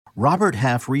Robert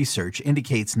Half research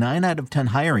indicates 9 out of 10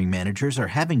 hiring managers are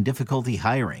having difficulty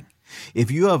hiring.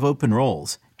 If you have open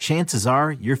roles, chances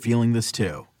are you're feeling this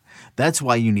too. That's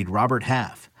why you need Robert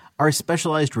Half. Our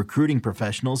specialized recruiting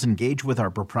professionals engage with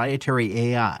our proprietary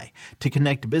AI to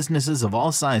connect businesses of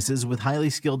all sizes with highly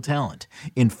skilled talent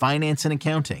in finance and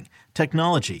accounting,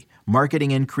 technology,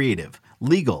 marketing and creative,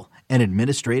 legal, and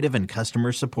administrative and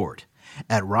customer support.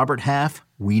 At Robert Half,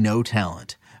 we know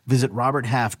talent. Visit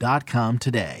roberthalf.com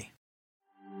today.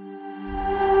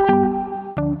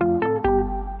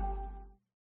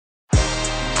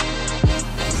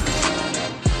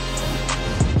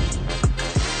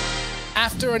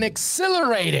 After an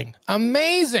exhilarating,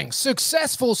 amazing,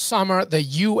 successful summer, the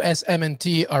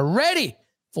USMNT are ready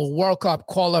for World Cup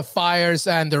qualifiers,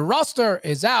 and the roster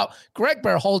is out. Greg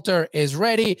Berhalter is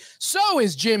ready. So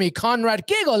is Jimmy Conrad.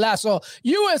 Que Golazo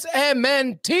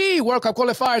USMNT World Cup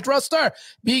qualifiers roster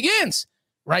begins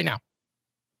right now.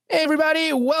 Hey,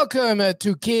 everybody. Welcome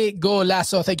to Que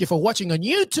Golazo. Thank you for watching on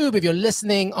YouTube. If you're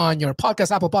listening on your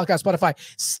podcast, Apple Podcast, Spotify,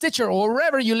 Stitcher, or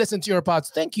wherever you listen to your pods,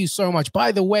 thank you so much.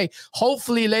 By the way,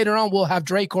 hopefully later on we'll have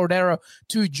Dre Cordero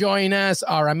to join us,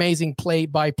 our amazing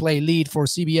play-by-play lead for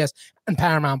CBS and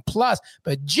Paramount Plus.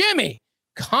 But Jimmy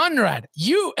Conrad,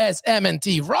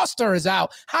 USMNT roster is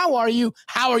out. How are you?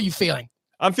 How are you feeling?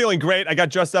 I'm feeling great. I got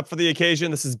dressed up for the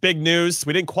occasion. This is big news.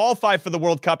 We didn't qualify for the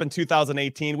World Cup in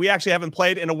 2018. We actually haven't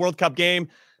played in a World Cup game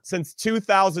since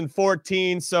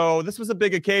 2014. So this was a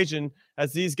big occasion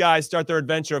as these guys start their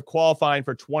adventure of qualifying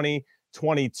for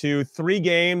 2022. 3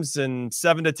 games in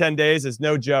 7 to 10 days is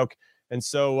no joke. And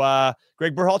so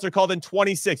Greg Berhalter called in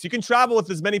 26. You can travel with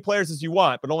as many players as you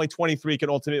want, but only 23 can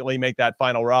ultimately make that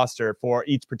final roster for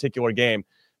each particular game.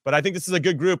 But I think this is a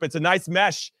good group. It's a nice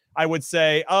mesh, I would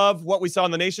say, of what we saw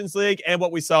in the Nations League and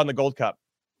what we saw in the Gold Cup.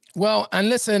 Well, and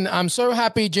listen, I'm so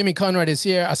happy Jimmy Conrad is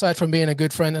here, aside from being a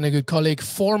good friend and a good colleague,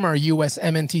 former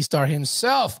USMNT star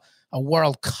himself, a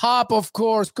World Cup, of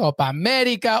course, Copa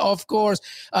America, of course,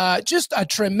 just a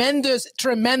tremendous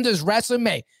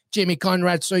resume, Jimmy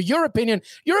Conrad. So your opinion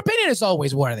is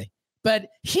always worthy. But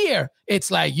here, it's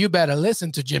like, you better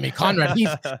listen to Jimmy Conrad.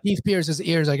 Heath Pierce's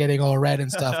ears are getting all red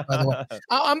and stuff, by the way.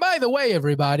 And by the way,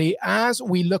 everybody, as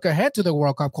we look ahead to the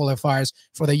World Cup qualifiers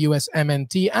for the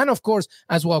USMNT, and of course,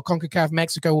 as well, CONCACAF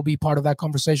Mexico will be part of that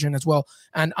conversation as well,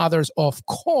 and others, of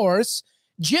course,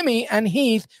 Jimmy and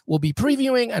Heath will be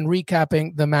previewing and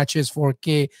recapping the matches for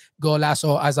Que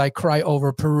Golazo as I cry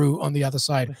over Peru on the other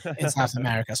side in South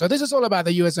America. So this is all about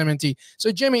the USMNT.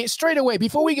 So Jimmy, straight away,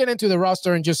 before we get into the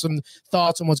roster and just some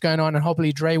thoughts on what's going on, and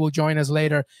hopefully Dre will join us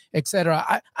later,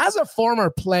 etc. As a former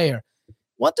player,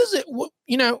 what does it,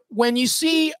 when you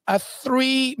see a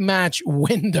 3-match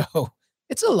window,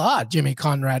 it's a lot, Jimmy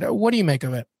Conrad. What do you make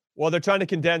of it? Well, they're trying to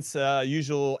condense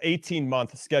usual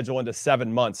 18-month schedule into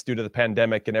 7 months due to the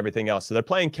pandemic and everything else. So they're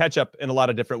playing catch-up in a lot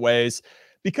of different ways.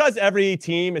 Because every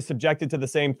team is subjected to the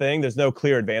same thing, there's no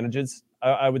clear advantages,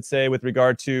 I would say, with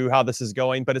regard to how this is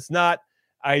going. But it's not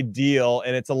ideal,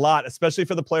 and it's a lot, especially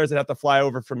for the players that have to fly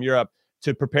over from Europe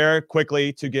to prepare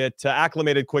quickly, to get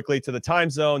acclimated quickly to the time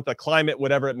zone, the climate,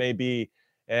 whatever it may be.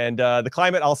 And the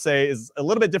climate, I'll say, is a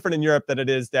little bit different in Europe than it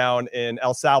is down in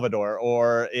El Salvador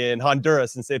or in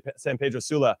Honduras and San Pedro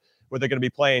Sula, where they're going to be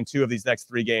playing 2 of these next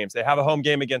 3 games. They have a home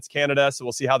game against Canada, so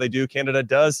we'll see how they do. Canada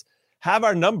does have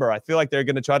our number. I feel like they're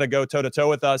going to try to go toe-to-toe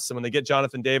with us. And when they get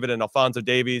Jonathan David and Alphonso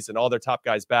Davies and all their top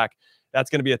guys back, that's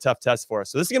going to be a tough test for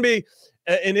us. So this is going to be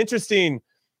an interesting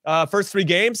first 3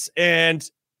 games. And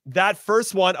that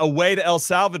first one away to El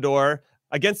Salvador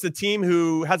against a team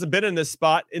who hasn't been in this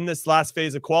spot in this last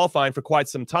phase of qualifying for quite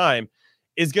some time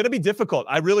is going to be difficult.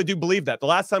 I really do believe that. The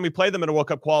last time we played them in a World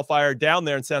Cup qualifier down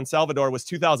there in San Salvador was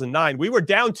 2009. We were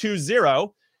down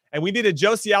 2-0, and we needed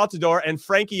Josie Altidore and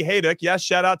Frankie Hayduk. Yes,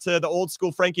 shout out to the old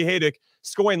school Frankie Hayduk,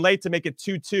 scoring late to make it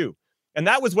 2-2. And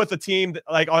that was with a team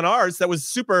like on ours that was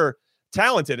super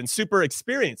talented and super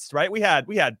experienced, right? We had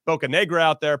Boca Negra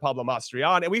out there, Pablo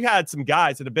Mastrian, and we've had some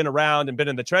guys that have been around and been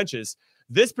in the trenches.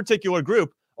 This particular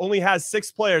group only has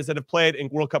 6 players that have played in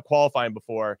World Cup qualifying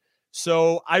before.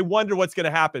 So I wonder what's going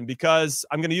to happen, because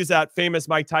I'm going to use that famous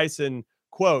Mike Tyson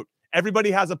quote,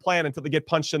 everybody has a plan until they get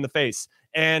punched in the face.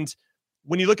 And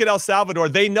when you look at El Salvador,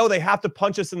 they know they have to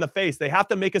punch us in the face. They have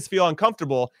to make us feel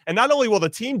uncomfortable. And not only will the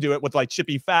team do it with like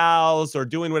chippy fouls or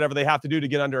doing whatever they have to do to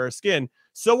get under our skin,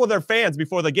 so will their fans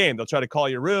before the game. They'll try to call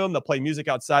your room. They'll play music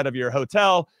outside of your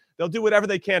hotel. They'll do whatever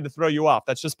they can to throw you off.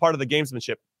 That's just part of the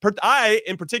gamesmanship. I,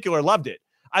 in particular, loved it.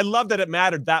 I love that it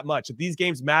mattered that much. That these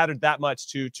games mattered that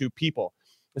much to people.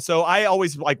 And so I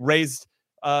always like raised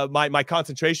my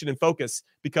concentration and focus,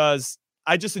 because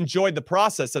I just enjoyed the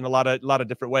process in a lot of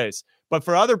different ways. But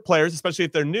for other players, especially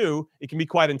if they're new, it can be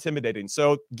quite intimidating.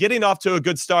 So getting off to a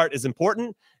good start is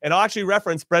important. And I'll actually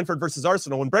reference Brentford versus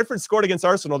Arsenal. When Brentford scored against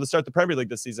Arsenal to start the Premier League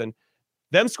this season,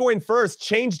 them scoring first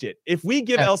changed it. If we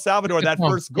give El Salvador that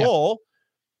first goal,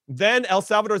 then El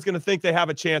Salvador is going to think they have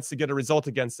a chance to get a result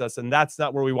against us, and that's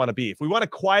not where we want to be. If we want to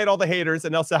quiet all the haters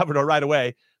in El Salvador right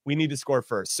away, we need to score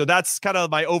first. So that's kind of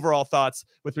my overall thoughts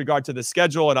with regard to the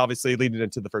schedule and obviously leading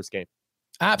into the first game.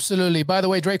 Absolutely. By the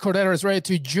way, Dre Cordero is ready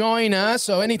to join us.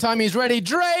 So anytime he's ready,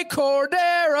 Dre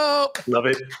Cordero. Love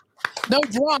it. No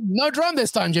drum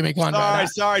this time, Jimmy Conrad.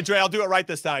 Sorry, Dre. I'll do it right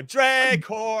this time. Dre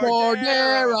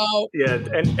Cordero. Yeah,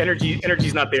 and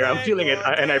energy's not there. I'm feeling it,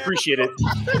 and I appreciate it.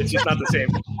 It's just not the same.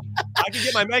 I can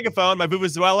get my megaphone, my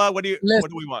Vuvuzuela. What do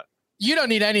we want? You don't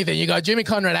need anything. You got Jimmy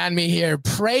Conrad and me here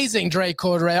praising Dre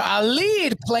Cordero, a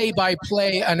lead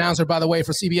play-by-play announcer, by the way,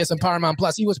 for CBS and Paramount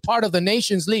Plus. He was part of the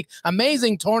Nations League,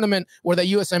 amazing tournament where the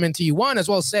USMNT won, as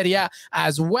well as Serie A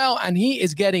as well, and he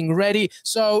is getting ready.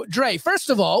 So, Dre, first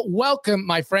of all, welcome,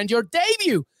 my friend, your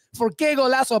debut for Que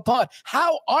Golazo Pod.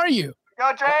 How are you?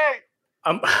 Go, Dre!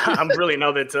 I'm brilliant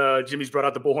now that Jimmy's brought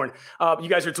out the bullhorn. You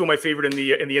guys are two of my favorite in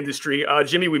the industry.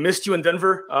 Jimmy, we missed you in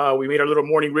Denver. We made our little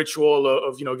morning ritual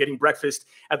of getting breakfast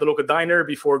at the local diner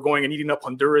before going and eating up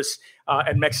Honduras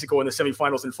and Mexico in the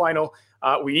semifinals and final.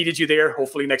 We needed you there.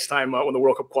 Hopefully next time when the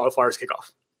World Cup qualifiers kick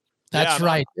off. That's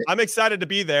right. I'm excited to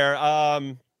be there.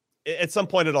 At some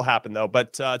point it'll happen though.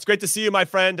 But it's great to see you, my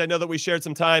friend. I know that we shared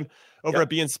some time over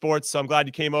at beIN Sports, so I'm glad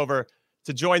you came over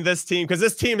to join this team because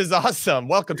this team is awesome.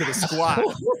 Welcome to the squad.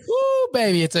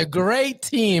 Baby, it's a great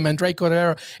team, and Dre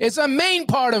Cordero is a main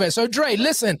part of it. So, Dre,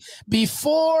 listen,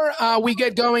 before we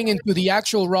get going into the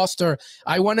actual roster,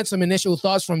 I wanted some initial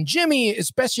thoughts from Jimmy,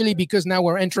 especially because now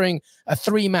we're entering a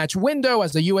 3-match window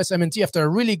as the USMNT, after a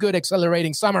really good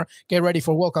accelerating summer, get ready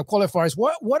for World Cup qualifiers.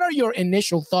 What are your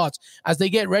initial thoughts as they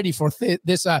get ready for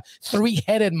this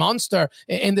 3-headed monster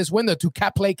in this window to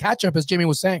play catch-up, as Jimmy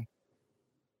was saying?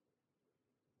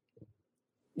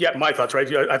 Yeah, my thoughts, right?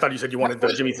 I thought you said you wanted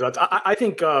Jimmy's thoughts. I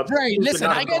think. Right. Listen,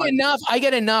 I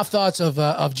get enough thoughts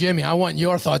of Jimmy. I want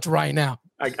your thoughts right now.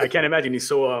 I can't imagine he's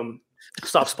so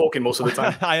soft-spoken most of the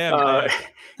time. I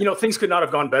am. Things could not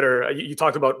have gone better. You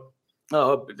talked about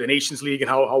the Nations League and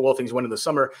how well things went in the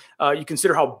summer. You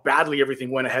consider how badly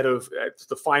everything went ahead of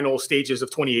the final stages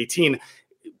of 2018.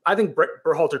 I think Brett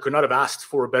Berhalter could not have asked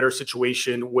for a better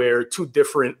situation where two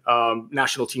different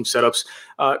national team setups,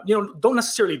 don't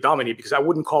necessarily dominate, because I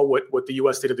wouldn't call what the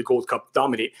U.S. did at the Gold Cup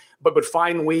dominate, but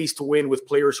find ways to win with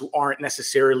players who aren't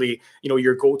necessarily,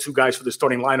 your go-to guys for the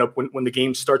starting lineup when the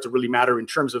games start to really matter in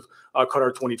terms of Qatar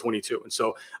 2022. And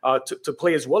so to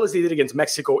play as well as they did against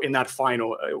Mexico in that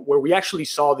final, where we actually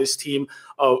saw this team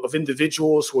of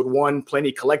individuals who had won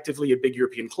plenty collectively at big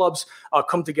European clubs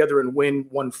come together and win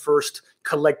one first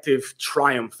collective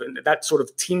triumph, and that sort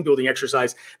of team building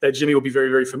exercise that Jimmy will be very,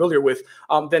 very familiar with,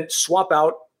 then swap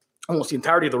out almost the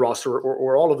entirety of the roster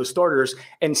or all of the starters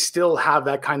and still have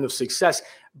that kind of success.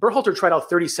 Berhalter tried out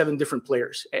 37 different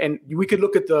players, and we could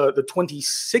look at the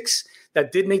 26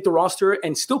 that did make the roster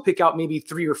and still pick out maybe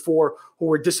 3 or 4 who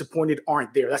were disappointed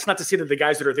aren't there. That's not to say that the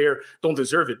guys that are there don't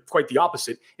deserve it. Quite the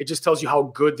opposite. It just tells you how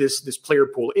good this player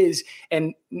pool is.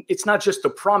 And it's not just the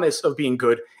promise of being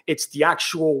good. It's the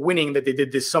actual winning that they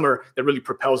did this summer that really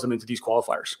propels them into these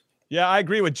qualifiers. Yeah, I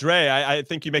agree with Dre. I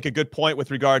think you make a good point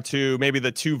with regard to maybe the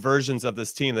two versions of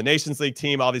this team. The Nations League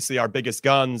team, obviously our biggest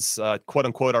guns, quote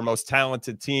unquote, our most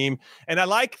talented team. And I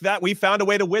like that we found a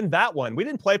way to win that one. We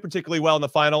didn't play particularly well in the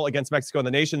final against Mexico in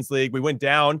the Nations League. We went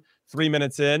down 3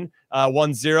 minutes in,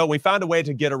 1-0. We found a way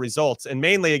to get a result. And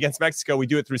mainly against Mexico, we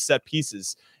do it through set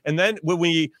pieces. And then when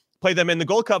we play them in the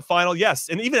Gold Cup final, yes,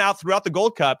 and even out throughout the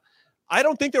Gold Cup, I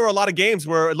don't think there were a lot of games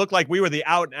where it looked like we were the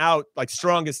out and out, like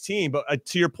strongest team. But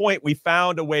to your point, we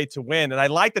found a way to win. And I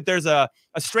like that there's a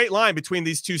straight line between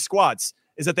these two squads,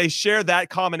 is that they share that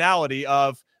commonality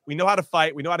of we know how to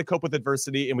fight, we know how to cope with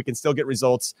adversity, and we can still get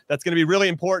results. That's going to be really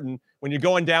important when you're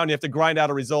going down. You have to grind out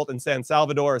a result in San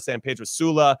Salvador or San Pedro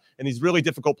Sula and these really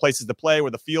difficult places to play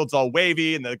where the field's all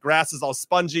wavy and the grass is all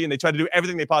spongy, and they try to do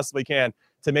everything they possibly can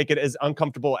to make it as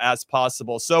uncomfortable as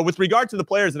possible. So with regard to the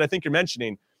players that I think you're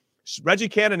mentioning, Reggie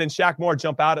Cannon and Shaq Moore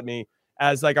jump out at me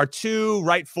as like our two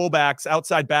right fullbacks,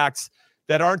 outside backs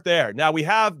that aren't there. Now we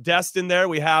have Dest in there,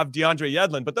 we have DeAndre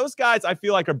Yedlin, but those guys I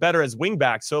feel like are better as wing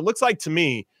backs. So it looks like to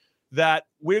me that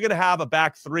we're going to have a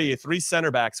back three center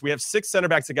backs. We have 6 center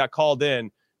backs that got called in.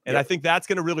 And I think that's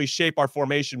going to really shape our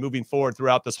formation moving forward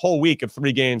throughout this whole week of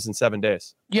 3 games in 7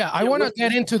 days. Yeah, I want to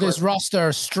get into this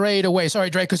roster straight away. Sorry,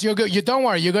 Drake, because you're good. You don't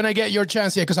worry, you're going to get your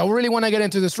chance here because I really want to get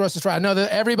into this roster straight. I know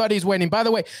that everybody's waiting. By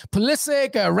the way,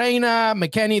 Pulisic, Reyna,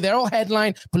 McKennie, they're all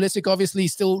headline. Pulisic obviously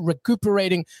still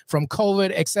recuperating from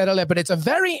COVID, etc. But it's a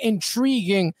very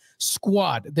intriguing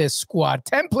squad, this squad.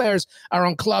 10 players are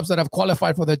on clubs that have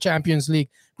qualified for the Champions League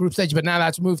group stage, but now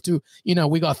that's moved to,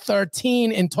 we got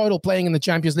 13 in total playing in the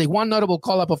Champions League. One notable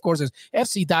call-up, of course, is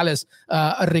FC Dallas,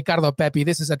 Ricardo Pepi.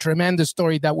 This is a tremendous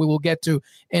story that we will get to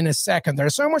in a second.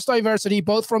 There's so much diversity,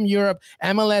 both from Europe,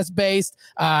 MLS-based.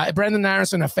 Brendan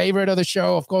Aronson, a favorite of the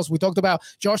show. Of course, we talked about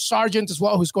Josh Sargent as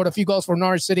well, who scored a few goals for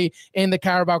Norwich City in the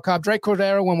Carabao Cup. Drake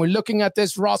Cordero, when we're looking at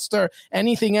this roster,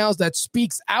 anything else that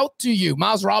speaks out to you?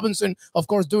 Miles Robinson, of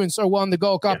course, doing so well in the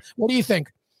Gold Cup. Yeah. What do you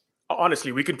think?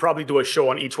 Honestly, we could probably do a show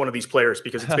on each one of these players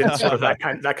because it's been sort of that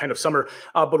kind of summer.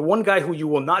 But one guy who you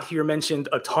will not hear mentioned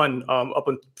a ton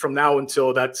from now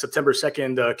until that September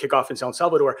 2nd kickoff in San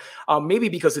Salvador, maybe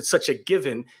because it's such a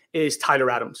given, is Tyler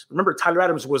Adams. Remember, Tyler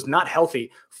Adams was not healthy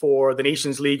for the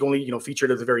Nations League, only featured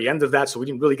at the very end of that, so we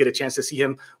didn't really get a chance to see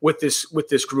him with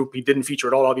this group. He didn't feature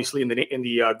at all, obviously, in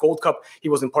the Gold Cup. He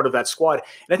wasn't part of that squad,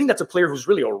 and I think that's a player who's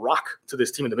really a rock to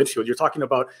this team in the midfield. You're talking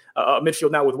about a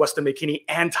midfield now with Weston McKennie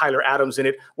and Tyler Adams in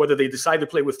it, whether they decide to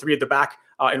play with 3 at the back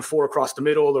and 4 across the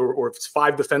middle, or if it's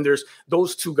 5 defenders.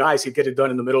 Those 2 guys could get it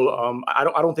done in the middle. I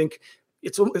don't think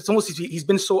it's almost he's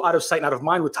been so out of sight and out of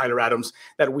mind with Tyler Adams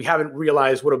that we haven't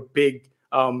realized what a big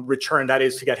return that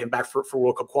is to get him back for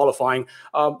World Cup qualifying.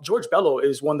 George Bello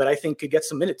is one that I think could get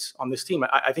some minutes on this team.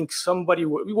 I think we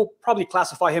will probably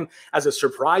classify him as a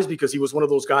surprise because he was one of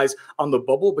those guys on the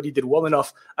bubble, but he did well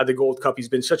enough at the Gold Cup. He's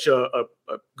been such a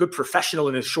good professional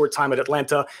in his short time at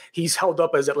Atlanta. He's held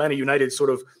up as Atlanta United sort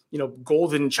of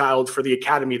golden child for the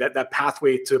academy, that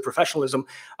pathway to professionalism.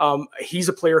 He's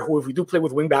a player who, if we do play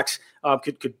with wingbacks,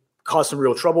 could cause some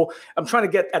real trouble. I'm trying to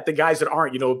get at the guys that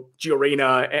aren't, Gio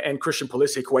Reyna and Christian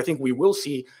Pulisic, who I think we will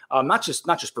see not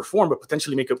just perform, but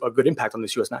potentially make a good impact on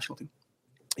this U.S. national team.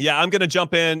 Yeah, I'm going to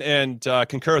jump in and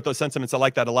concur with those sentiments. I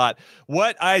like that a lot.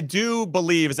 What I do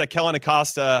believe is that Kellyn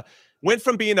Acosta went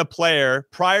from being a player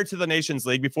prior to the Nations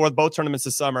League, before both tournaments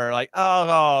this summer, like,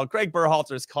 oh, Greg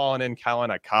Berhalter's calling in Kellyn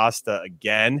Acosta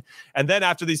again. And then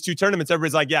after these 2 tournaments,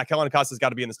 everybody's like, yeah, Kellyn Acosta's got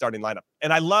to be in the starting lineup.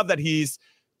 And I love that he's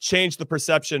changed the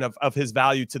perception of his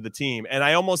value to the team. And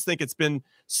I almost think it's been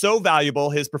so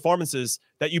valuable, his performances,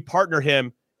 that you partner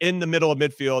him in the middle of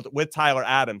midfield with Tyler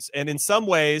Adams. And in some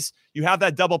ways, you have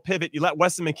that double pivot. You let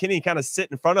Weston McKennie kind of sit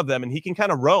in front of them, and he can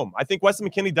kind of roam. I think Weston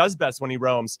McKennie does best when he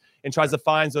roams and tries to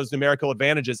find those numerical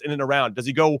advantages in and around. Does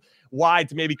he go wide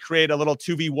to maybe create a little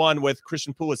 2v1 with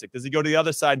Christian Pulisic? Does he go to the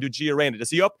other side and do Gio Reyna?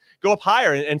 Does he go up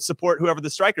higher and support whoever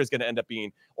the striker is going to end up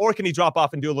being? Or can he drop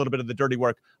off and do a little bit of the dirty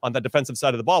work on the defensive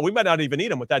side of the ball? We might not even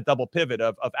need him with that double pivot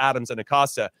of Adams and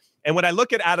Acosta. And when I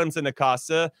look at Adams and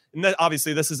Acosta, and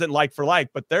obviously this isn't like for like,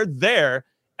 but they're there.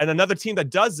 And another team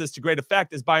that does this to great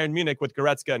effect is Bayern Munich with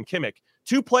Goretzka and Kimmich.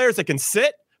 2 players that can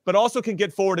sit, but also can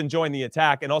get forward and join the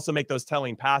attack and also make those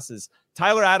telling passes.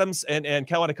 Tyler Adams and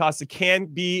Kellyn Acosta can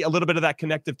be a little bit of that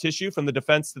connective tissue from the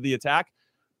defense to the attack.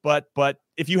 But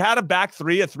if you had a back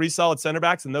 3 of 3 solid center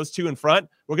backs and those 2 in front,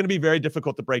 we're going to be very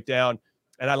difficult to break down.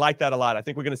 And I like that a lot. I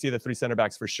think we're going to see the 3 center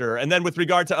backs for sure. And then with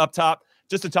regard to up top,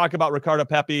 just to talk about Ricardo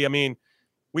Pepi, I mean,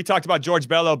 we talked about George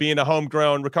Bello being a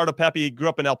homegrown. Ricardo Pepi grew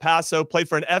up in El Paso, played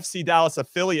for an FC Dallas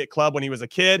affiliate club when he was a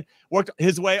kid, worked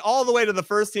his way all the way to the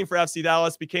first team for FC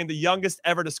Dallas, became the youngest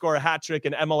ever to score a hat trick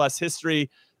in MLS history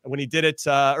when he did it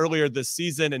earlier this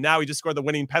season. And now he just scored the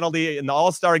winning penalty in the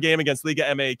All-Star game against Liga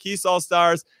MX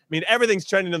All-Stars. I mean, everything's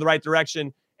trending in the right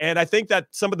direction. And I think that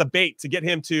some of the bait to get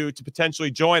him to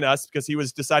potentially join us, because he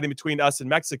was deciding between us and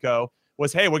Mexico,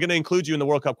 was, hey, we're going to include you in the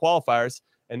World Cup qualifiers.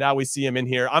 And now we see him in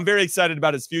here. I'm very excited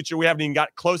about his future. We haven't even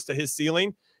got close to his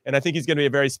ceiling. And I think he's going to be a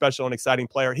very special and exciting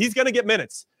player. He's going to get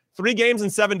minutes. 3 games in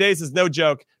 7 days is no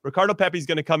joke. Ricardo Pepi's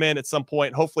going to come in at some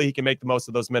point. Hopefully he can make the most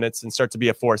of those minutes and start to be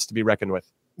a force to be reckoned with.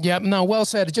 Yeah, no, well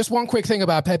said. Just one quick thing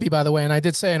about Pepi, by the way, and I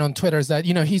did say it on Twitter, is that,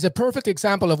 he's a perfect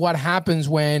example of what happens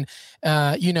when,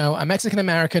 a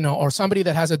Mexican-American or somebody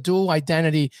that has a dual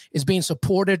identity is being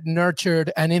supported, nurtured,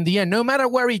 and in the end, no matter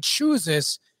where he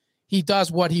chooses, he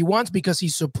does what he wants because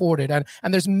he's supported.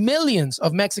 And there's millions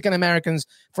of Mexican Americans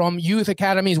from youth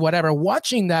academies, whatever,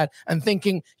 watching that and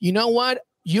thinking, you know what?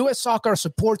 U.S. soccer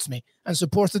supports me and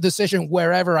supports the decision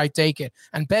wherever I take it.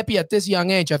 And Pepi at this young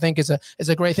age, I think is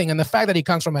a great thing. And the fact that he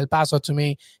comes from El Paso to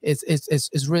me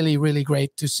is really, really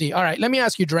great to see. All right, let me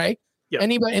ask you, Dre,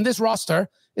 anybody in this roster,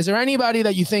 is there anybody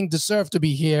that you think deserves to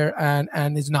be here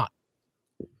and is not?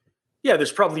 Yeah,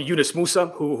 there's probably Yunus Musa,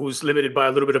 who's limited by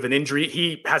a little bit of an injury.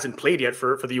 He hasn't played yet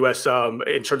for the U.S.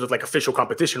 In terms of like official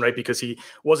competition, right? Because he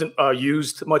wasn't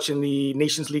used much in the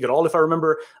Nations League at all, if I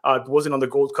remember. Wasn't on the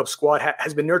Gold Cup squad.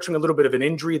 Has been nurturing a little bit of an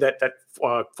injury that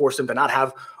forced him to not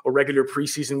have a regular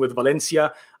preseason with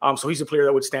Valencia. So he's a player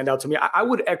that would stand out to me. I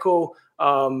would echo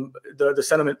the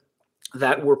sentiment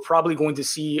that we're probably going to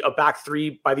see a back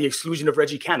three by the exclusion of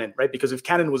Reggie Cannon, right? Because if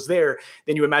Cannon was there,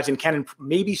 then you imagine Cannon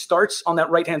maybe starts on that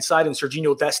right-hand side and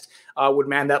Serginho Dest would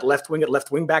man that left wing at left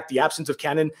wing back. The absence of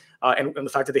Cannon and the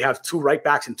fact that they have 2 right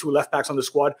backs and 2 left backs on the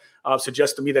squad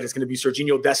suggests to me that it's going to be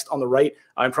Serginho Dest on the right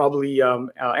and probably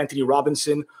Anthony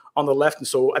Robinson on the left. And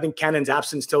so I think Cannon's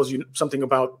absence tells you something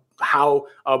about how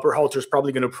Berhalter is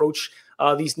probably going to approach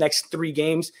these next 3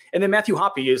 games. And then Matthew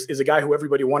Hoppe is a guy who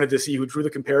everybody wanted to see, who drew the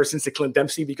comparisons to Clint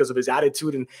Dempsey because of his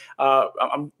attitude. And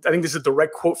I think this is a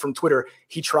direct quote from Twitter.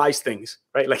 He tries things,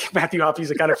 right? Like Matthew Hoppe is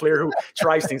the kind of player who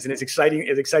tries things, and it's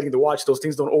exciting to watch. Those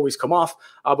things don't always come off,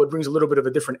 but brings a little bit of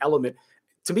a different element.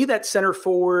 To me, that center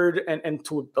forward and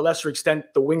to a lesser extent,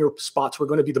 the winger spots were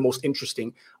going to be the most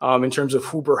interesting in terms of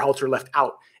who Berhalter left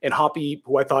out. And Hoppe,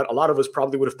 who I thought a lot of us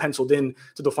probably would have penciled in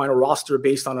to the final roster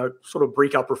based on a sort of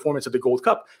breakout performance at the Gold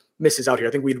Cup, misses out here.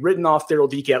 I think we'd written off Daryl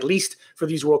Dike at least for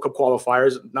these World Cup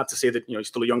qualifiers. Not to say that he's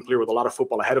still a young player with a lot of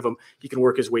football ahead of him. He can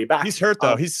work his way back. He's hurt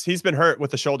though. He's been hurt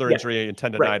with a shoulder injury and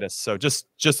tendonitis. Right. So just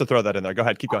to throw that in there. Go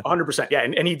ahead, keep going. 100%. Yeah,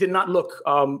 and he did not look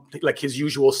like his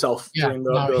usual self during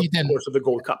the course of the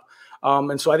Gold Cup.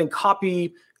 And so I think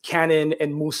Hoppe, Cannon,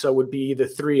 and Musa would be the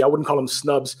 3. I wouldn't call them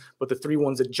snubs, but the 3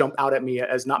 ones that jump out at me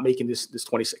as not making this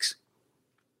 26.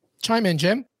 Chime in,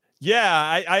 Jim.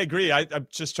 Yeah, I agree. I'm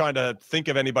just trying to think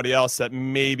of anybody else that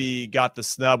maybe got the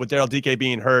snub with Daryl Dike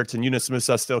being hurt and Yunus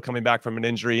Musa still coming back from an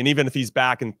injury. And even if he's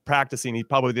back and practicing, he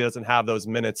probably doesn't have those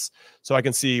minutes. So I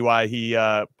can see why he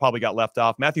probably got left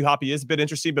off. Matthew Hoppe is a bit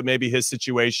interesting, but maybe his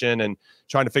situation and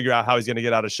trying to figure out how he's going to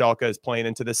get out of Schalke is playing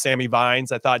into this. Sammy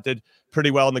Vines, I thought, did pretty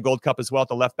well in the Gold Cup as well at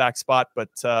the left back spot, but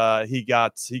he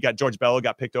got George Bello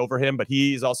got picked over him, but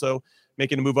he's also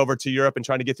making a move over to Europe and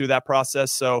trying to get through that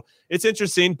process. So it's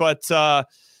interesting, but I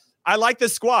like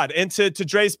this squad. And to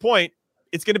Dre's point,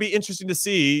 it's going to be interesting to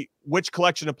see which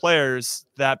collection of players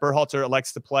that Berhalter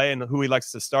elects to play and who he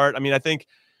likes to start. I mean, I think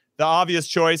the obvious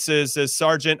choice is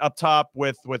Sargent up top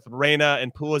with Reina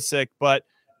and Pulisic, but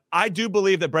I do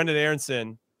believe that Brendan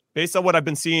Aronson, based on what I've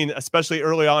been seeing, especially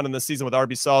early on in the season with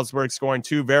RB Salzburg scoring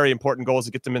 2 very important goals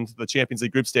to get them into the Champions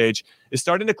League group stage, is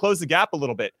starting to close the gap a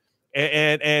little bit.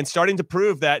 And starting to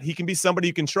prove that he can be somebody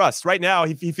you can trust. Right now,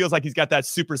 he feels like he's got that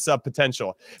super sub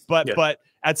potential. But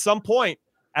at some point,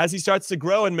 as he starts to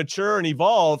grow and mature and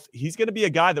evolve, he's going to be a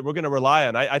guy that we're going to rely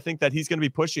on. I think that he's going to be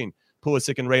pushing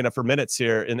Pulisic and Reina for minutes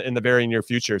here in the very near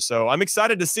future. So I'm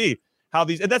excited to see how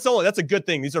these, and that's a good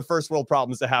thing. These are first world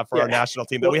problems to have for our national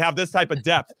team, that we have this type of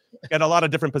depth at a lot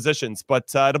of different positions. But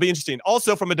it'll be interesting.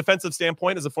 Also, from a defensive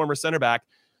standpoint, as a former center back,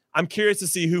 I'm curious to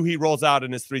see who he rolls out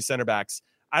in his 3 center backs.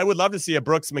 I would love to see a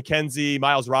Brooks, McKenzie,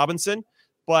 Miles Robinson,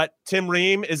 but Tim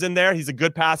Ream is in there. He's a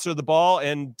good passer of the ball,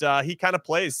 and he kind of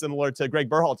plays similar to Greg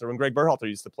Berhalter when Greg Berhalter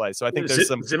used to play. So I think there's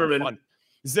some fun.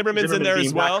 Zimmerman's in there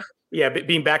as well. Back. Yeah,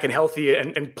 being back and healthy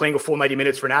and playing a full 90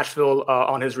 minutes for Nashville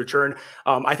on his return.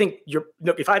 I think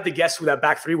if I had to guess who that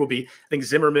back 3 will be, I think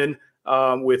Zimmerman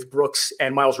with Brooks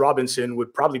and Miles Robinson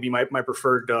would probably be my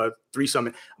preferred threesome.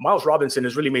 And Miles Robinson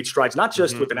has really made strides, not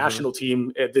just with the national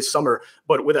team this summer,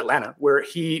 but with Atlanta, where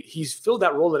he's filled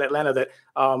that role at Atlanta that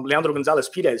Leandro Gonzalez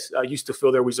Pires used to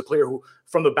fill there. He's a player who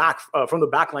from the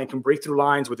back line can break through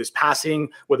lines with his passing,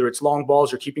 whether it's long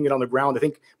balls or keeping it on the ground. I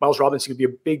think Miles Robinson could be a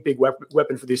big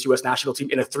weapon for this U.S. national team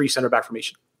in a 3 center back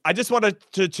formation. I just wanted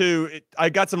I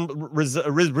got some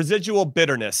residual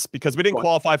bitterness because we didn't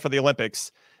qualify for the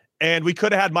Olympics. And we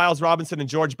could have had Miles Robinson and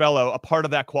George Bello a part of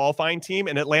that qualifying team,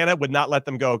 and Atlanta would not let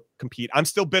them go compete. I'm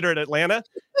still bitter at Atlanta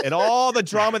and all the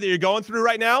drama that you're going through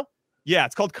right now. Yeah,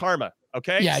 it's called karma.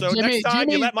 Okay. Yeah, so next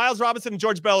time you let Miles Robinson and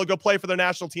George Bello go play for their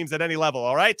national teams at any level.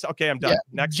 All right. Okay, I'm done. Yeah,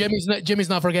 next. Jimmy's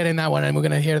not forgetting that one, and we're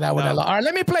gonna hear that one a lot. All right,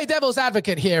 let me play devil's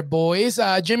advocate here, boys.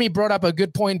 Jimmy brought up a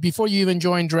good point before you even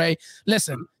joined, Dre.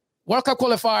 Listen. World Cup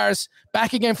qualifiers,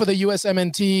 back again for the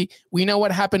USMNT. We know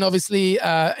what happened, obviously,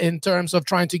 in terms of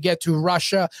trying to get to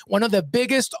Russia. One of the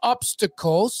biggest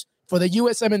obstacles for the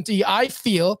USMNT, I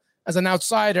feel, as an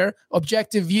outsider,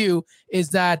 objective view,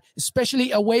 is that,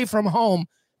 especially away from home,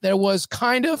 there was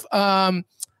kind of, I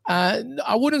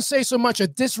wouldn't say so much a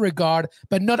disregard,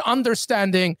 but not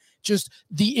understanding just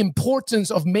the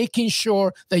importance of making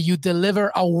sure that you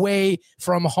deliver away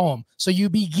from home. So you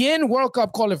begin World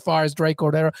Cup qualifiers, Dre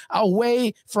Cordero,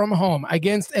 away from home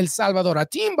against El Salvador, a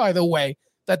team, by the way,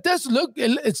 that does look,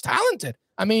 it's talented.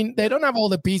 I mean, they don't have all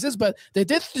the pieces, but they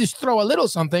did just throw a little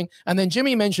something. And then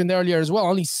Jimmy mentioned earlier as well,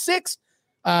 only 6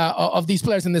 of these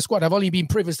players in the squad have only been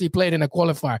previously played in a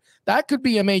qualifier. That could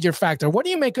be a major factor. What do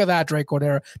you make of that, Drake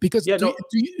Cordero? Because do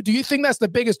you think that's the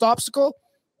biggest obstacle?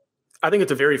 I think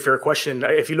it's a very fair question.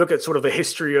 If you look at sort of the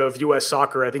history of U.S.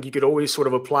 soccer, I think you could always sort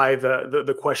of apply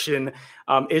the question,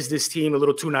 is this team a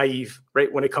little too naive,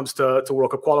 right, when it comes to World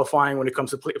Cup qualifying, when it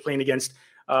comes to playing against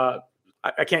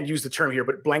I can't use the term here,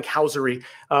 but blank housery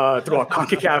throughout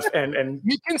CONCACAF and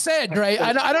you can say it, right?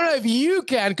 I don't know if you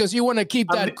can because you want to keep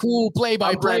that cool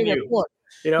play-by-play report.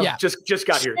 Just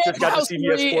got here. Just got to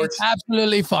CBS Sports.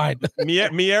 Absolutely fine.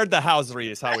 Mier the housery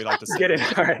is how we like to say. Get in.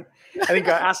 All right. I think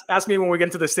ask me when we get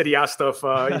into the City A stuff,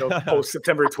 post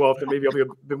September 12th, and maybe I'll be a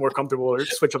bit more comfortable or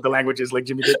switch up the languages like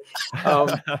Jimmy did.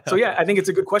 So yeah, I think it's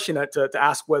a good question to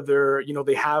ask whether,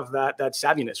 they have that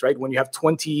savviness, right? When you have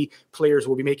 20 players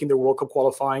who will be making their World Cup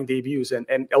qualifying debuts,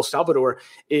 and El Salvador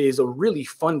is a really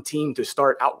fun team to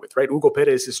start out with, right? Hugo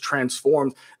Perez has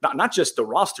transformed not just the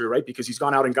roster, right? Because he's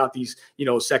gone out and got these,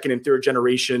 second and third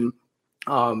generation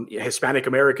Hispanic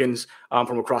Americans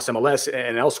from across MLS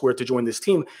and elsewhere to join this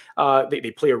team.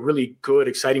 They play a really good,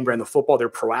 exciting brand of football. They're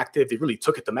proactive. They really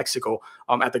took it to Mexico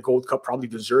at the Gold Cup, probably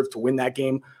deserved to win that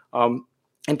game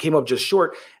and came up just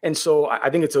short. And so I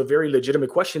think it's a very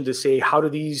legitimate question to say, how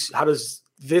does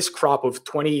this crop of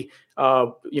 20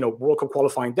 World Cup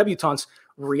qualifying debutants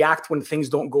react when things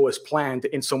don't go as planned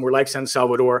in somewhere like San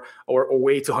Salvador or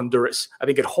away to Honduras? I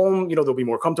think at home, they'll be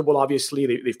more comfortable. Obviously,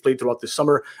 they've played throughout the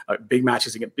summer, big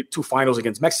matches, against 2 finals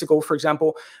against Mexico, for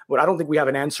example. But I don't think we have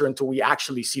an answer until we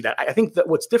actually see that. I think that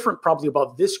what's different probably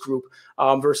about this group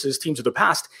versus teams of the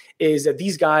past is that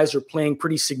these guys are playing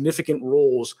pretty significant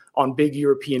roles on big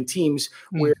European teams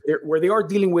where they are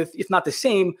dealing with, if not the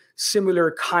same,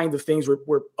 similar kind of things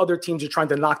where other teams are trying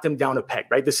to knock them down a peg,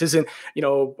 right? This isn't,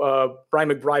 Brian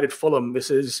McBride at Fulham. This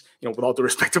is, with all due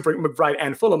respect to McBride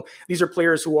and Fulham, these are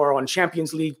players who are on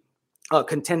Champions League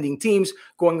contending teams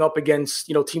going up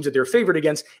against, teams that they're favored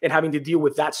against and having to deal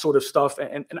with that sort of stuff.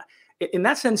 And in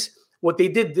that sense, what they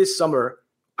did this summer,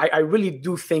 I really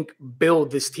do think build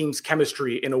this team's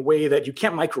chemistry in a way that you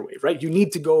can't microwave, right? You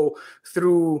need to go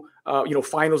through,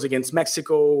 finals against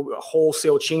Mexico,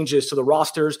 wholesale changes to the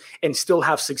rosters, and still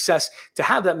have success to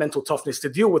have that mental toughness to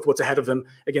deal with what's ahead of them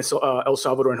against El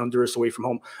Salvador and Honduras away from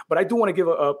home. But I do want to give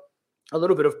a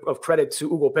little bit of credit to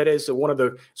Hugo Perez, one of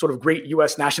the sort of great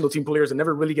U.S. national team players that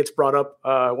never really gets brought up,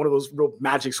 one of those real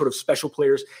magic sort of special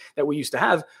players that we used to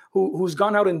have, who's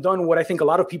gone out and done what I think a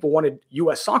lot of people wanted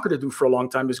U.S. soccer to do for a long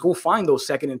time, is go find those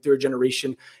second and third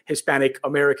generation Hispanic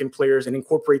American players and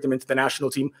incorporate them into the national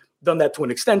team. Done that to an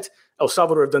extent. El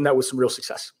Salvador have done that with some real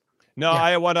success. No, yeah.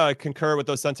 I want to concur with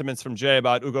those sentiments from Jay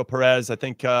about Hugo Perez. I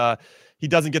think he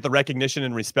doesn't get the recognition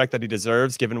and respect that he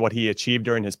deserves, given what he achieved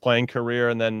during his playing career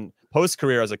and then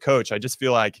post-career as a coach. I just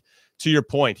feel like, to your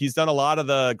point, he's done a lot of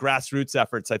the grassroots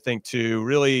efforts, I think, to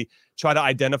really try to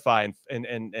identify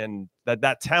and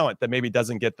that talent that maybe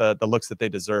doesn't get the looks that they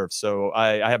deserve. So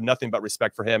I have nothing but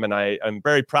respect for him, and I'm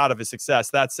very proud of his success.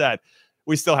 That said,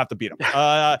 we still have to beat him.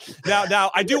 Now,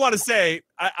 I do want to say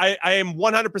I am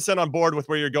 100% on board with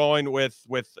where you're going with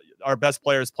our best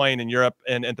players playing in Europe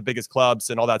and at the biggest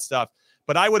clubs and all that stuff.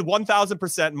 But I would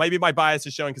 1,000%, maybe my bias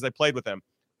is showing because I played with him,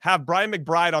 have Brian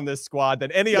McBride on this squad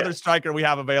than any other striker we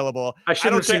have available. I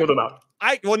shouldn't have singled him out.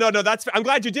 I'm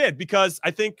glad you did, because I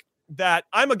think that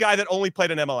I'm a guy that only played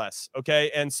in MLS.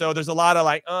 Okay. And so there's a lot of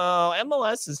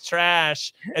MLS is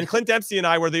trash. And Clint Dempsey and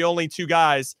I were the only 2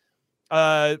 guys.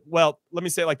 Well, let me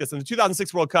say it like this. In the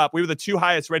 2006 World Cup, we were the 2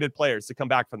 highest rated players to come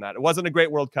back from that. It wasn't a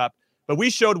great World Cup, but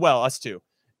we showed well, us 2.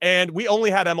 And we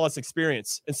only had MLS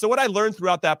experience. And so what I learned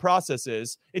throughout that process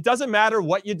is it doesn't matter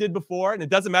what you did before, and it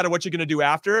doesn't matter what you're going to do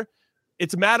after.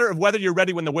 It's a matter of whether you're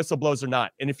ready when the whistle blows or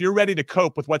not. And if you're ready to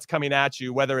cope with what's coming at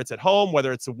you, whether it's at home,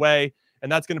 whether it's away,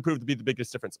 and that's going to prove to be the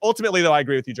biggest difference. Ultimately, though, I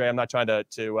agree with you, Dre. I'm not trying to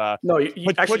no,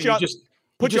 you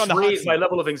just raised my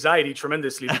level of anxiety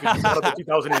tremendously because you brought up the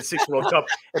 2006 World Cup,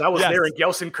 and I was there in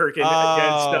Gelsenkirchen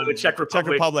against the Czech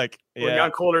Republic. When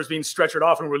Jan Kohler's being stretchered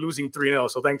off and we're losing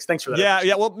 3-0. So thanks for that.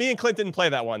 Yeah. Well, me and Clint didn't play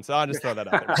that one, so I'll just throw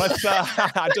that out there.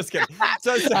 But I'm just kidding.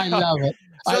 So, I love it.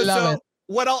 I love it.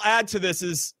 What I'll add to this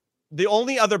is the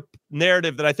only other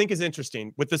narrative that I think is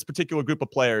interesting with this particular group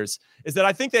of players is that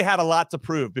I think they had a lot to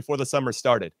prove before the summer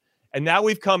started. And now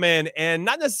we've come in and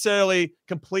not necessarily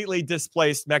completely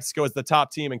displaced Mexico as the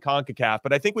top team in CONCACAF,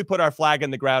 but I think we put our flag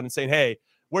in the ground and saying, hey,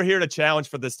 we're here to challenge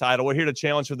for this title. We're here to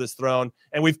challenge for this throne.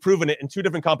 And we've proven it in 2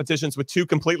 different competitions with 2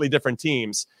 completely different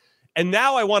teams. And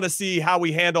now I want to see how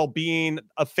we handle being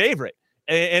a favorite.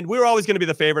 And we were always going to be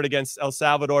the favorite against El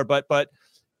Salvador, but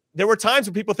there were times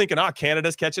when people thinking,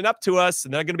 Canada's catching up to us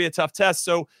and they're going to be a tough test.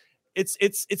 So it's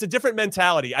a different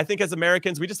mentality. I think as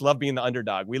Americans, we just love being the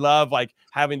underdog. We love like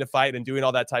having to fight and doing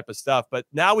all that type of stuff. But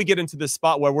now we get into this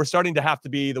spot where we're starting to have to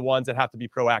be the ones that have to be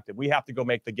proactive. We have to go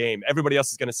make the game. Everybody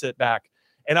else is going to sit back.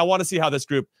 And I want to see how this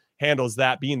group handles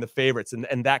that, being the favorites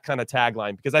and that kind of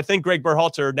tagline, because I think Greg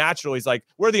Berhalter naturally is like,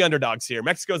 we're the underdogs here.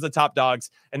 Mexico's the top dogs.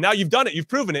 And now you've done it. You've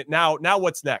proven it. Now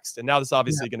what's next? And now this is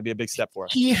obviously going to be a big step for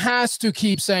us. He has to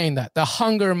keep saying that the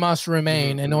hunger must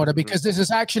remain in order, because this is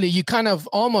actually, you kind of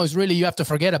almost really, you have to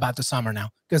forget about the summer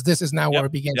now, because this is now where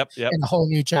it begins in a whole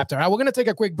new chapter. We're going to take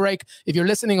a quick break. If you're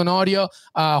listening on audio,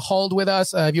 hold with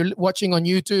us. If you're watching on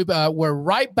YouTube, we're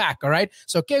right back. All right.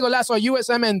 So Que Golazo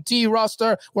USMNT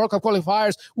roster, World Cup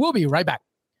qualifiers. We'll be right back.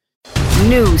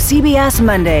 New CBS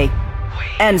Monday.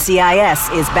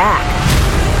 NCIS is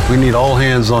back. We need all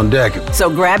hands on deck. So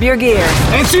grab your gear.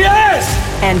 NCIS!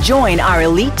 And join our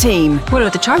elite team. What are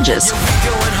the charges?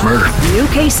 Murder. New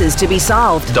cases to be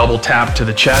solved. Double tap to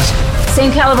the chest.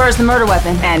 Same caliber as the murder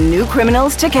weapon. And new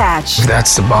criminals to catch.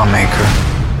 That's the bomb maker.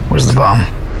 Where's the bomb?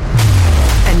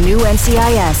 A new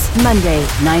NCIS, Monday,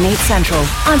 9/8 Central,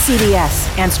 on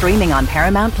CBS and streaming on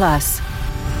Paramount+.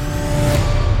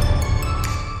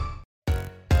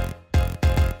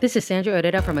 This is Sandra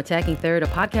Herrera from Attacking Third, a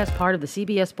podcast part of the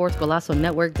CBS Sports Golazo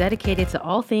Network dedicated to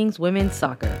all things women's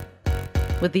soccer.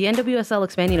 With the NWSL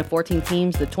expanding to 14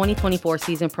 teams, the 2024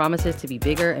 season promises to be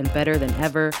bigger and better than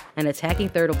ever, and Attacking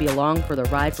Third will be along for the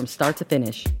ride from start to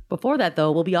finish. Before that,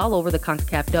 though, we'll be all over the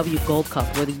CONCACAF W Gold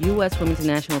Cup, where the U.S. women's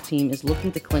national team is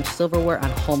looking to clinch silverware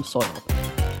on home soil.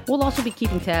 We'll also be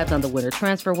keeping tabs on the winter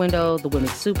transfer window, the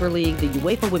Women's Super League, the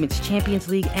UEFA Women's Champions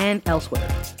League, and elsewhere.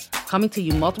 Coming to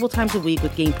you multiple times a week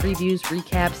with game previews,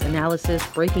 recaps, analysis,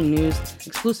 breaking news,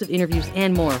 exclusive interviews,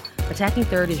 and more. Attacking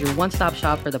Third is your one-stop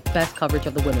shop for the best coverage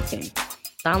of the women's game.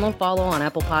 Download, follow on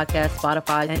Apple Podcasts,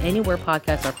 Spotify, and anywhere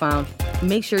podcasts are found.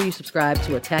 Make sure you subscribe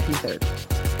to Attacking Third.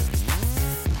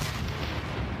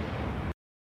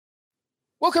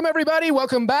 Welcome, everybody.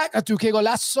 Welcome back to Que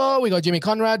Golazo. We got Jimmy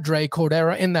Conrad, Dre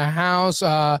Cordero in the house.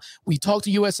 We talked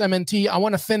to USMNT. I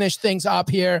want to finish things up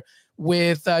here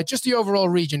with just the overall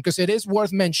region, because it is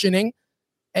worth mentioning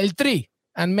El Tri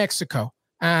and Mexico.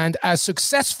 And as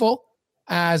successful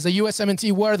as the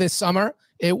USMNT were this summer,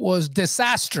 it was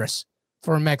disastrous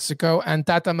for Mexico and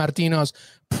Tata Martino's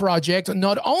project,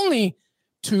 not only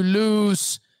to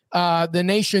lose the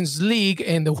Nations League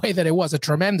in the way that it was a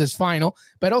tremendous final,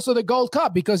 but also the Gold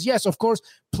Cup, because yes, of course,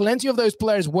 plenty of those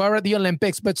players were at the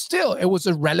Olympics, but still it was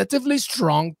a relatively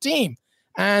strong team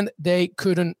and they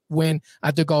couldn't win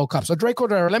at the Gold Cup. So Dre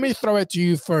Cordero, let me throw it to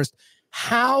you first.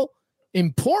 How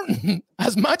important,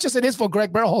 as much as it is for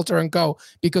Greg Berhalter and co,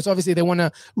 because obviously they want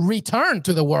to return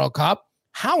to the World Cup,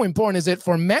 how important is it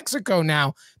for Mexico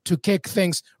now to kick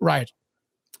things right?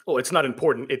 Well, it's not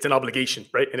important. It's an obligation,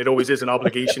 right? And it always is an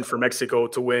obligation for Mexico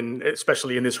to win,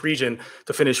 especially in this region,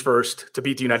 to finish first, to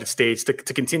beat the United States, to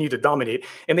continue to dominate.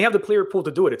 And they have the player pool to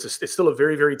do it. It's still a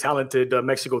very, very talented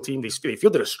Mexico team. They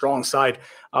fielded a strong side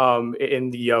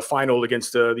in the final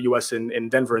against the U.S. in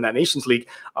Denver in that Nations League.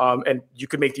 And you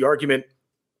could make the argument,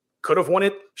 could have won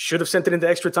it, should have sent it into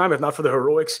extra time, if not for the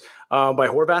heroics by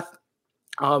Horvath.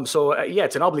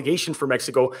 It's an obligation for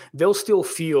Mexico. They'll still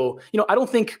feel, I don't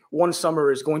think one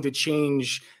summer is going to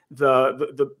change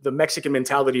the Mexican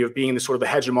mentality of being the sort of the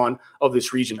hegemon of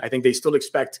this region. I think they still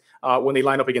expect when they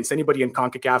line up against anybody in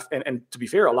CONCACAF, and to be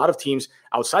fair, a lot of teams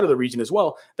outside of the region as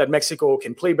well, that Mexico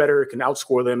can play better, can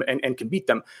outscore them, and can beat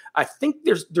them. I think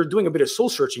they're doing a bit of soul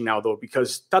searching now, though,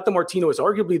 because Tata Martino is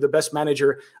arguably the best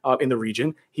manager in the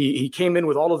region. He came in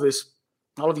with all of these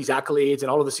accolades and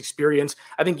all of this experience.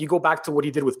 I think you go back to what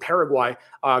he did with Paraguay,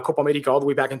 Copa America, all the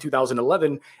way back in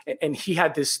 2011, and he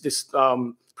had this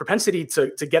propensity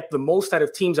to get the most out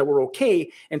of teams that were okay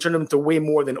and turn them into way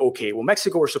more than okay. Well,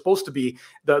 Mexico are supposed to be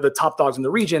the top dogs in the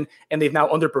region, and they've now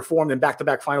underperformed in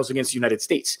back-to-back finals against the United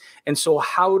States. And so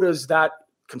how does that,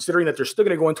 considering that they're still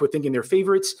going to go into it thinking they're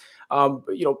favorites,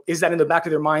 is that in the back of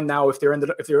their mind now if they're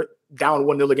down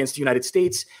 1-0 against the United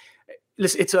States?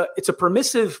 Listen, it's a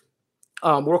permissive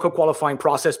World Cup qualifying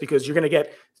process, because you're going to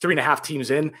get 3.5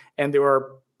 teams in, and there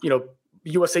are,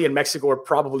 USA and Mexico are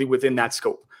probably within that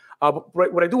scope. But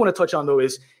what I do want to touch on, though,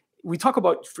 is we talk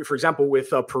about, for example,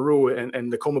 with Peru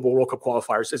and the CONMEBOL World Cup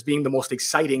qualifiers as being the most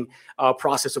exciting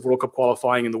process of World Cup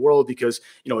qualifying in the world, because,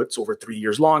 it's over 3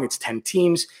 years long. It's 10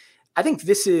 teams. I think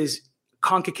this is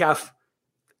CONCACAF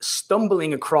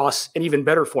stumbling across an even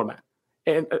better format.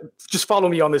 And just follow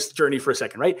me on this journey for a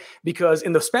second, right? Because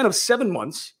in the span of 7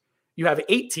 months, you have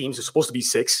 8 teams. It's supposed to be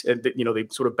 6, and they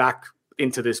sort of back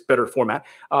into this better format.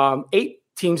 8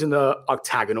 teams in the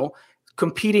octagonal,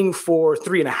 competing for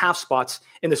 3.5 spots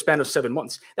in the span of 7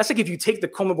 months. That's like if you take the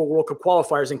CONMEBOL World Cup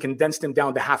qualifiers and condense them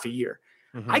down to half a year.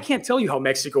 I can't tell you how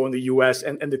Mexico and the U.S.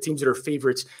 and the teams that are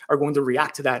favorites are going to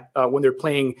react to that when they're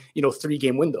playing,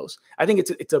 3-game windows. I think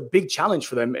it's a big challenge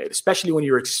for them, especially when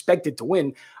you're expected to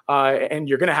win and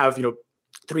you're going to have,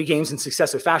 3 games in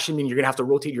successive fashion, meaning you're going to have to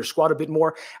rotate your squad a bit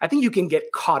more. I think you can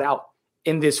get caught out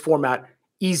in this format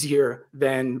easier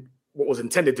than what was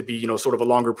intended to be, sort of a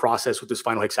longer process with this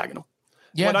final hexagonal.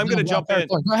 Yeah, I'm going to jump in.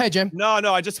 Go ahead, Jim.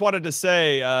 No, I just wanted to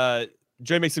say,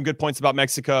 Dre makes some good points about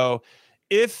Mexico.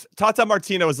 If Tata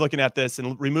Martino is looking at this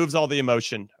and removes all the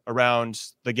emotion around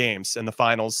the games and the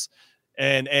finals,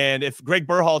 and if Greg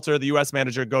Berhalter, the U.S.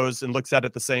 manager, goes and looks at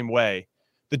it the same way,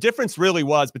 the difference really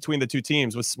was between the two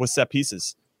teams was set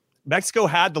pieces. Mexico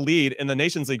had the lead in the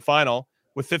Nations League final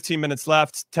with 15 minutes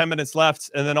left, 10 minutes left,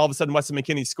 and then all of a sudden Weston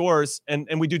McKennie scores, and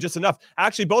we do just enough.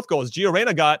 Actually, both goals. Gio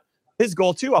Reyna got his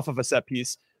goal too off of a set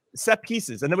pieces,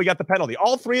 and then we got the penalty.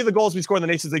 All 3 of the goals we scored in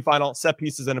the Nations League final, set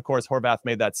pieces, and of course Horvath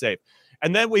made that save.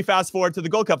 And then we fast forward to the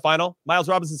Gold Cup final. Miles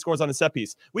Robinson scores on a set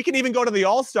piece. We can even go to the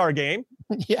All-Star game.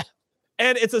 Yeah.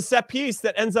 And it's a set piece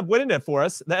that ends up winning it for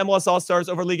us, the MLS All-Stars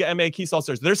over Liga MX Keys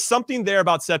All-Stars. There's something there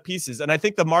about set pieces, and I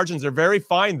think the margins are very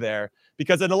fine there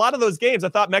because in a lot of those games, I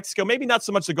thought Mexico, maybe not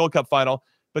so much the Gold Cup final,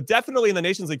 but definitely in the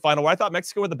Nations League final, where I thought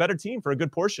Mexico were the better team for a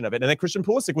good portion of it. And then Christian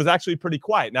Pulisic was actually pretty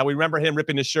quiet. Now, we remember him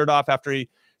ripping his shirt off after he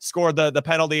scored the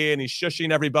penalty, and he's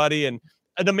shushing everybody, and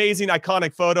an amazing,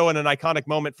 iconic photo and an iconic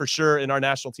moment for sure in our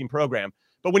national team program.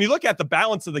 But when you look at the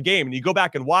balance of the game and you go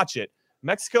back and watch it,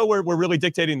 Mexico were really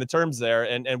dictating the terms there,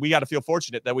 and we got to feel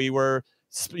fortunate that we were,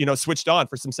 switched on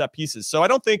for some set pieces. So I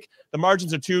don't think the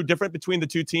margins are too different between the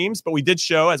two teams, but we did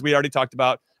show, as we already talked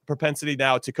about, propensity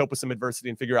now to cope with some adversity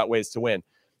and figure out ways to win.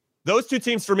 Those two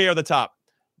teams for me are the top.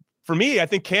 For me, I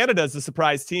think Canada is the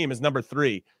surprise team, is number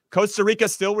 3. Costa Rica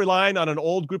still relying on an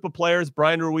old group of players.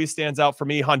 Brian Ruiz stands out for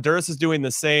me. Honduras is doing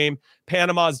the same.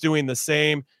 Panama is doing the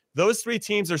same. Those 3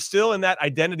 teams are still in that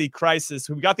identity crisis.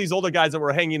 We've got these older guys that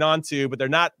we're hanging on to, but they're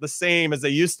not the same as they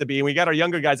used to be. And we got our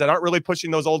younger guys that aren't really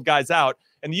pushing those old guys out.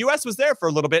 And the U.S. was there for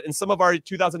a little bit in some of our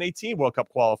 2018 World Cup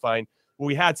qualifying, where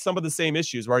we had some of the same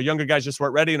issues, where our younger guys just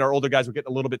weren't ready and our older guys were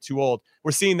getting a little bit too old.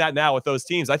 We're seeing that now with those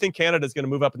teams. I think Canada is going to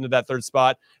move up into that 3rd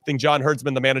spot. I think John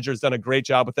Hertzman, the manager, has done a great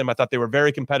job with them. I thought they were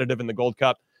very competitive in the Gold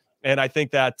Cup. And I think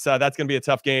that that's going to be a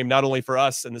tough game, not only for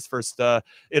us in this first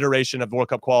iteration of World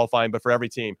Cup qualifying, but for every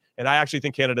team. And I actually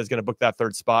think Canada is going to book that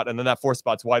 3rd spot. And then that 4th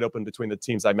spot's wide open between the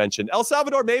teams I mentioned. El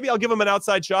Salvador, maybe I'll give them an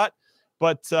outside shot.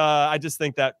 But I just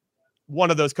think that one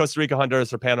of those, Costa Rica,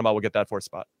 Honduras, or Panama, will get that 4th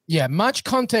spot. Yeah, much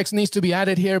context needs to be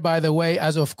added here, by the way,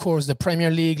 as of course the Premier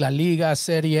League, La Liga,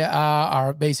 Serie A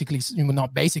are basically,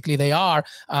 they are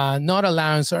not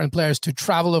allowing certain players to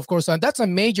travel, of course. And that's a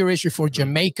major issue for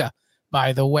Jamaica,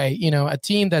 by the way. A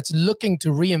team that's looking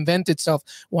to reinvent itself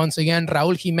once again.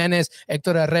 Raul Jimenez,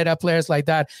 Hector Herrera, players like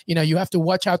that. You have to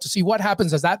watch out to see what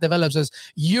happens as that develops, as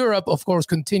Europe, of course,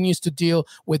 continues to deal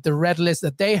with the red list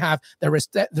that they have, the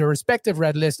respective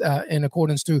red list in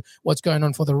accordance to what's going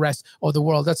on for the rest of the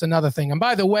world. That's another thing. And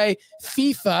by the way,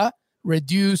 FIFA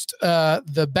reduced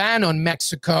the ban on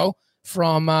Mexico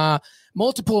from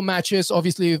multiple matches,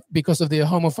 obviously because of the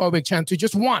homophobic chant, to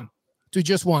just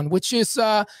one, which is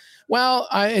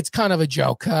it's kind of a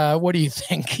joke. What do you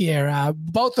think here?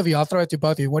 Both of you, I'll throw it to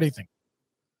both of you. What do you think?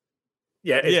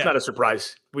 Yeah, it's not a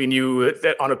surprise. We knew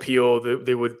that on appeal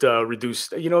they would reduce.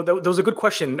 That was a good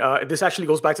question. This actually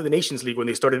goes back to the Nations League when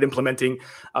they started implementing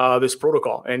this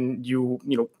protocol. And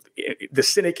the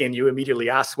cynic in you immediately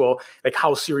asks, well, like,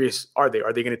 how serious are they?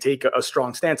 Are they going to take a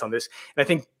strong stance on this? And I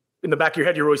think in the back of your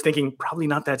head, you're always thinking, probably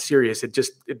not that serious. It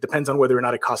depends on whether or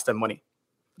not it costs them money.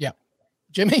 Yeah.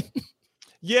 Jimmy?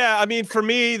 Yeah, I mean, for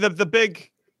me, the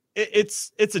big,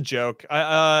 it's a joke.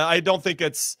 I don't think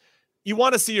it's, you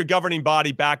want to see your governing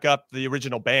body back up the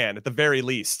original ban at the very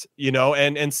least,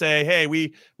 and say, hey,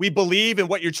 we believe in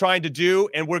what you're trying to do,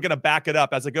 and we're going to back it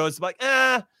up as it goes. Like,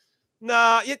 nah,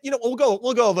 we'll go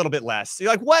a little bit less.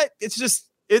 You're like, what? It's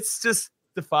just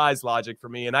defies logic for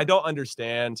me, and I don't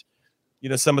understand.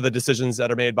 Some of the decisions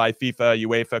that are made by FIFA,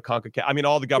 UEFA, CONCACAF. I mean,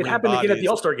 all the governing bodies. It happened again at the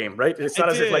All-Star game, right? It's not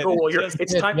as if like,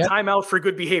 it's time out for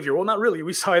good behavior. Well, not really.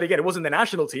 We saw it again. It wasn't the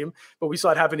national team, but we saw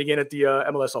it happen again at the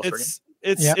MLS All-Star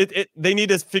game. They need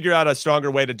to figure out a stronger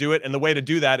way to do it, and the way to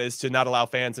do that is to not allow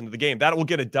fans into the game. That will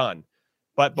get it done.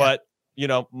 But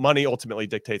money ultimately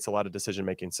dictates a lot of decision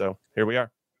making. So here we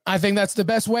are. I think that's the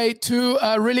best way to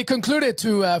really conclude it,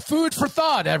 to food for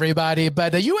thought, everybody.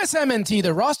 But the USMNT,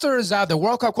 the roster is out. The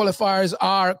World Cup qualifiers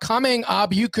are coming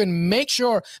up. You can make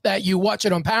sure that you watch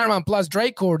it on Paramount Plus.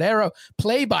 Drake Cordero,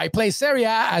 play-by-play Serie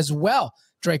A as well.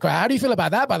 Draco. How do you feel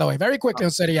about that, by the way? Very quickly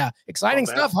on Serie A. Exciting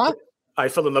stuff, huh? I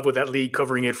fell in love with that league,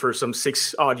 covering it for some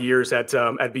 6 odd years at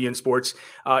beIN Sports.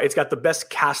 It's got the best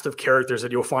cast of characters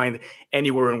that you'll find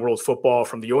anywhere in world football,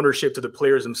 from the ownership to the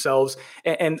players themselves.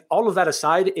 And all of that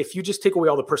aside, if you just take away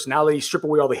all the personality, strip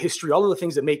away all the history, all of the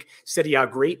things that make Serie A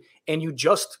great, and you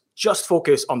just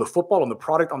focus on the football, on the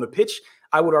product, on the pitch,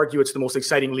 I would argue it's the most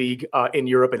exciting league in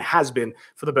Europe and has been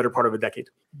for the better part of a decade.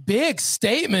 Big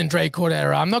statement, Dre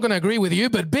Cordero. I'm not going to agree with you,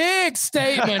 but big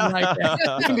statement right there.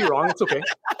 You can be wrong. It's okay.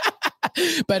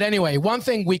 But anyway, one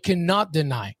thing we cannot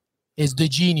deny is the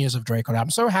genius of Dre Cordero. I'm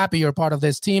so happy you're part of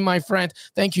this team, my friend.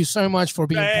 Thank you so much for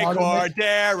being part of it.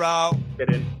 Cordero. Get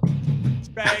in.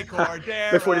 Dre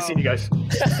Cordero. Look forward to seeing you guys.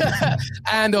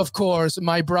 And of course,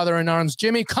 my brother in arms,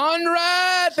 Jimmy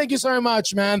Conrad. Thank you so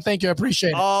much, man. Thank you. I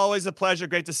appreciate it. Always a pleasure.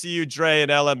 Great to see you, Dre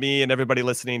and LME and everybody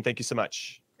listening. Thank you so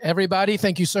much. Everybody,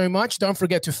 thank you so much. Don't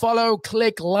forget to follow,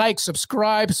 click, like,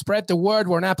 subscribe, spread the word.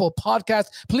 We're an Apple podcast.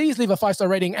 Please leave a 5-star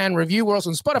rating and review. We're also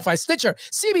on Spotify, Stitcher,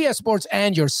 CBS Sports,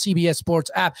 and your CBS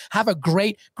Sports app. Have a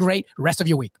great, great rest of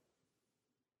your week.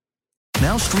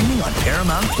 Now streaming on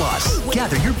Paramount Plus.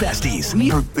 Gather your besties.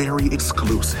 We are very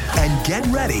exclusive. And get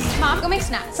ready. Mom, go make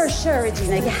snacks. For sure,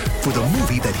 Regina. Yeah. For the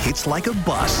movie that hits like a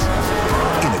bus.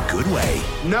 In a good way.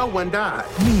 No one died.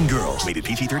 Mean Girls. Rated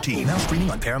PG-13. Now streaming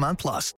on Paramount Plus.